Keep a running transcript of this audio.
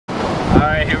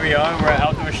Alright, here we are. We're at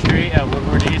Outdoor Street at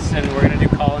Woodward East, and we're going to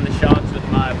do calling the shots with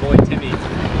my boy Timmy.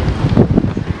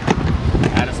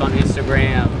 Add us on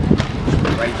Instagram.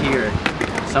 Right here.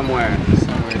 Somewhere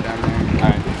down there.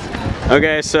 Alright.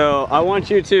 Okay, so I want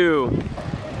you to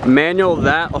manual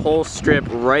that whole strip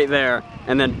right there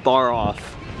and then bar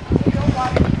off.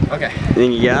 Okay.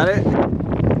 Then you got it?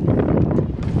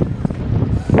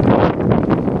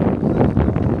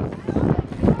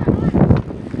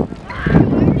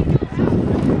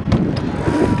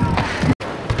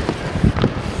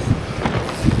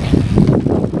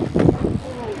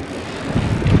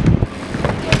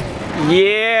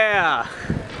 Yeah!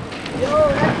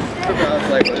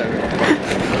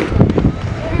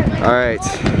 Alright.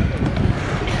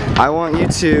 I want you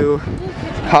to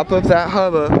hop up that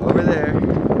hubba over there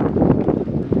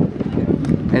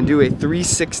and do a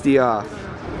 360 off.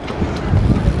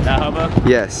 That hubba?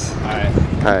 Yes. Alright.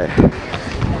 Alright.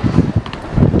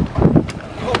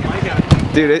 Oh my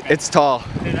god. Dude, it's tall.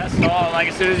 Dude, that's tall. Like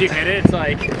as soon as you hit it, it's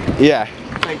like... Yeah.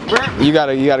 Like, you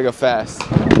gotta go fast.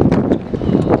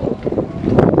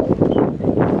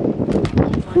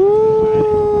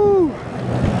 Woo!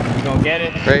 You gonna get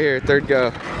it? Right here, third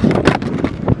go.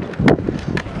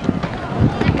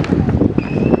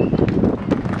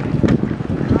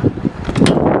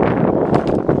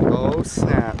 Oh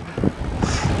snap.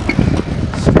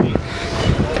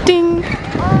 Ding!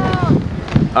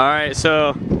 Alright,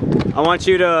 so I want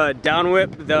you to down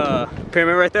whip the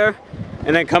pyramid right there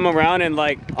and then come around and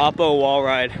like oppo wall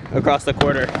ride across the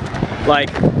quarter.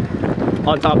 Like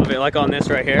on top of it, like on this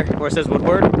right here where it says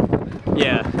Woodward.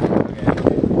 Yeah.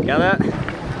 Okay. Got that?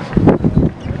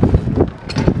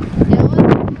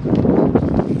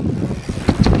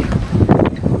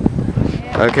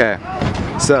 Okay,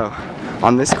 so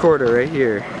on this quarter right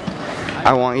here,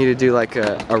 I want you to do like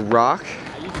a rock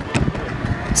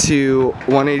to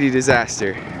 180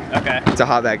 disaster. Okay. To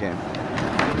hop back in.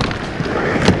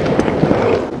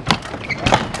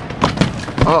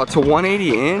 Oh, to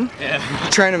 180 in? Yeah.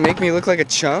 Trying to make me look like a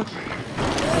chump?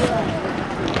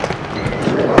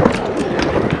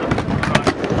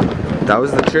 That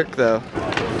was the trick though.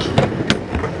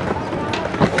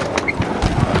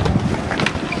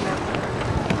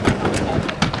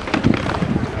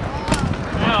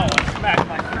 Ow, I smacked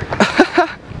my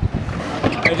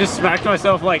I just smacked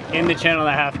myself like in the chin on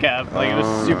the half cab. Like it was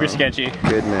super sketchy.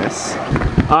 Goodness.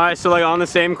 Alright, so like on the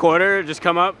same quarter, just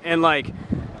come up and like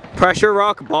pressure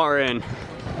rock bar in.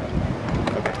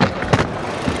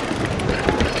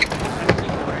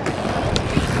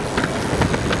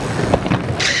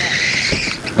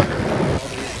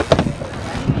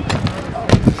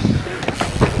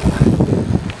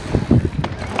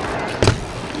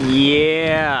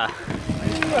 Yeah. I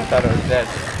thought it was dead.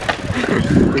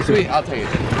 Sweet, I'll take it.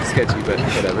 Sketchy, but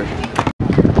whatever.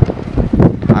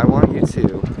 I want you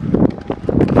to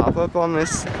hop up on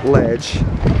this ledge,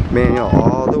 manual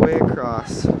all the way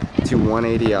across to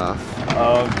 180 off.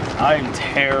 I'm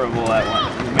terrible at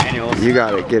manuals. You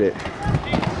got it, get it.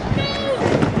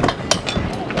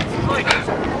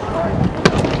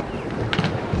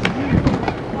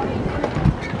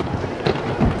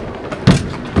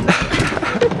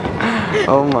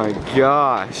 Oh my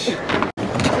gosh.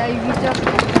 I'm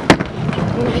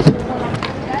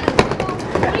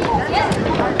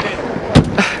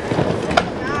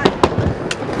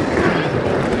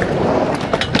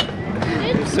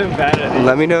so bad at it.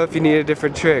 Let me know if you need a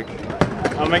different trick.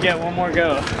 I'm gonna get one more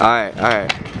go. Alright,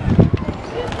 alright.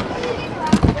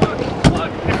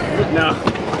 No.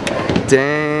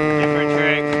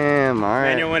 Damn.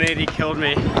 Alright. Manual 180 killed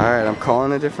me. Alright, I'm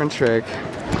calling a different trick.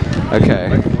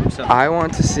 Okay. I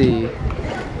want to see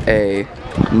a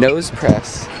nose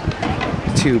press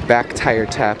to back tire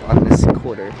tap on this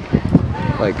quarter.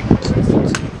 Like,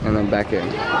 and then back in.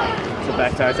 So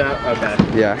back tire tap? Okay.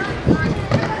 Yeah.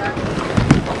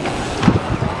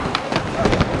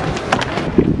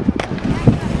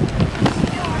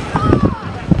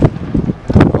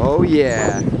 Oh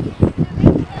yeah.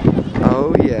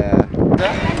 Oh yeah.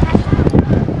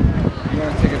 You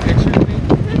want to take a picture of me?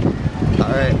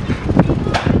 Alright.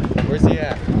 Where's he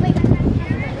at?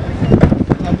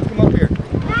 Come up here.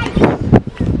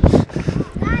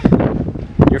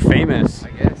 You're famous. I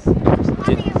guess. Do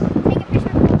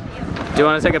you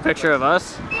want to take a picture of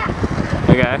us? Yeah.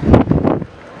 Okay.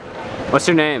 What's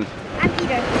your name? I'm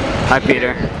Peter. Hi,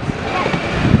 Peter. Me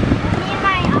and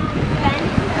my friend,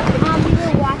 we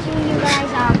were watching you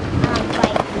guys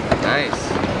fight.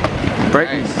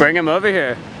 Nice. Bring him over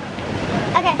here.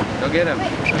 Okay. Go get him.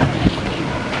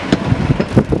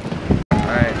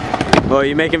 Alright. Well,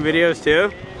 you making videos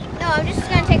too? No, I'm just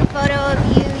gonna take a photo of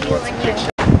you and you.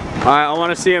 Alright, I want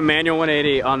to see a manual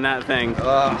 180 on that thing.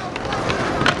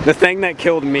 The thing that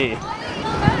killed me.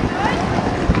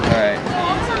 Alright.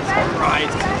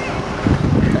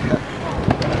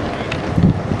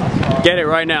 Get it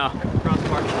right now.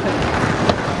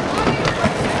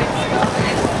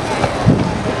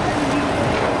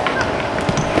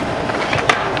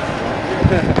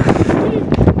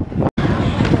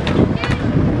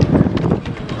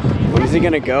 Where's he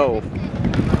gonna go?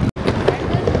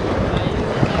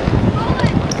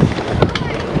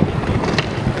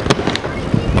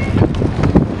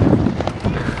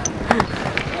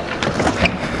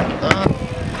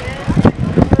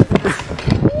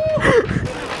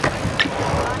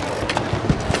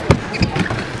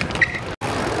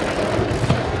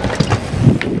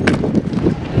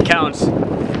 Counts.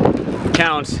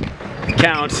 Counts.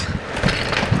 Counts.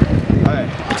 Alright.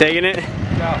 Taking it?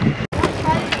 Go.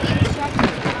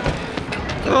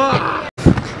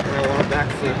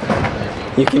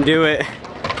 Backflip. You can do it.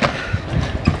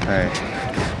 Alright.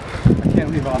 I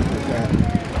can't leave off with that.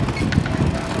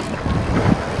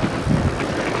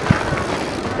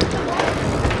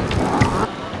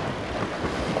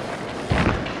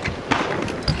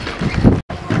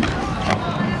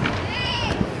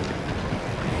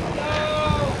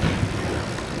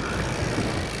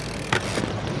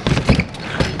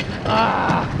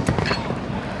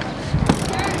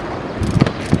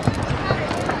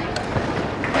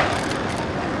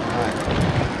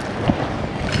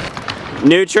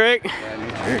 New trick? Yeah, new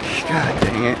trick. God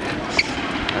dang it.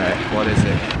 Alright, what is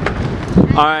it?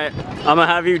 Alright, I'm gonna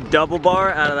have you double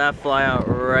bar out of that fly out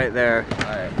right there.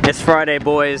 Alright. It's Friday,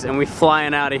 boys, and we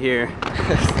flying out of here.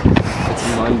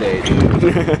 It's Monday,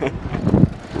 dude.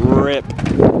 Rip.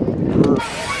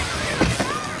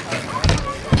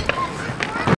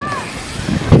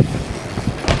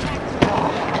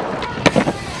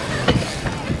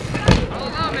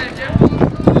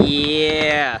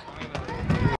 Yeah.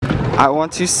 I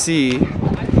want to see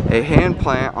a hand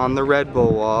plant on the Red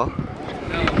Bull wall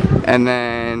and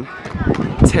then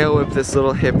tail whip this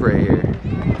little hip right here.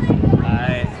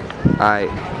 Alright.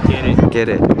 Get it. Get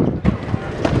it.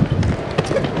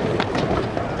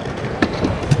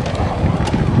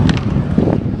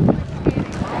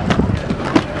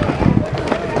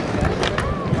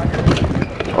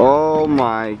 Oh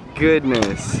my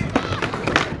goodness.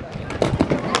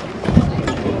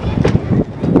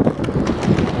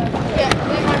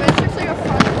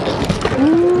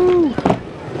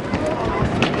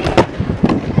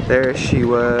 There she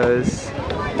was.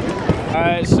 All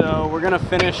right, so we're gonna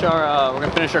finish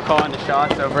our call into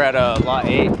shots over at lot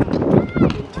 8.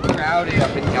 Crowded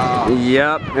up in y'all.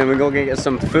 Yep, and we're gonna get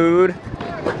some food,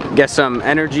 get some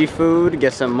energy food,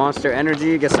 get some Monster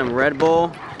Energy, get some Red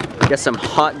Bull, get some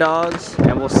hot dogs,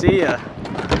 and we'll see ya.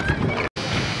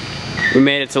 We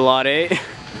made it to lot 8.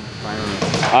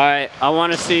 Finally. All right, I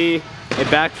want to see a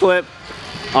backflip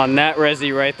on that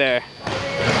resi right there.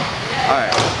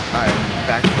 Alright,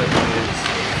 backflip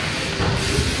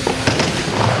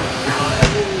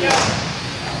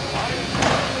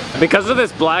Because of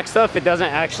this black stuff, it doesn't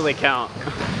actually count.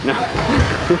 No.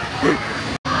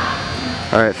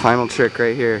 Alright, final trick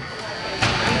right here.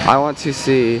 I want to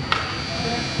see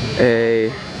a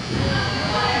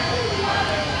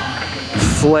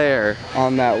flare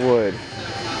on that wood.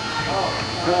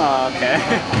 Oh, okay.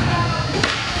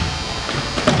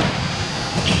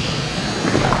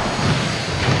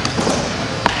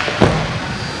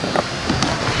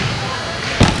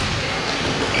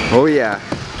 Oh yeah.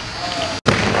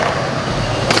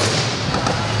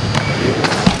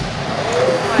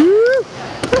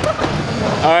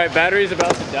 All right, battery's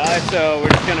about to die, so we're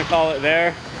just gonna call it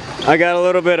there. I got a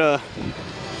little bit of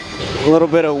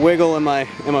wiggle in my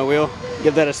wheel.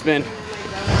 Give that a spin.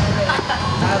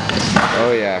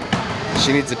 Oh yeah.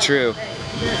 She needs a true.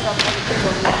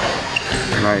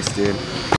 Nice, dude.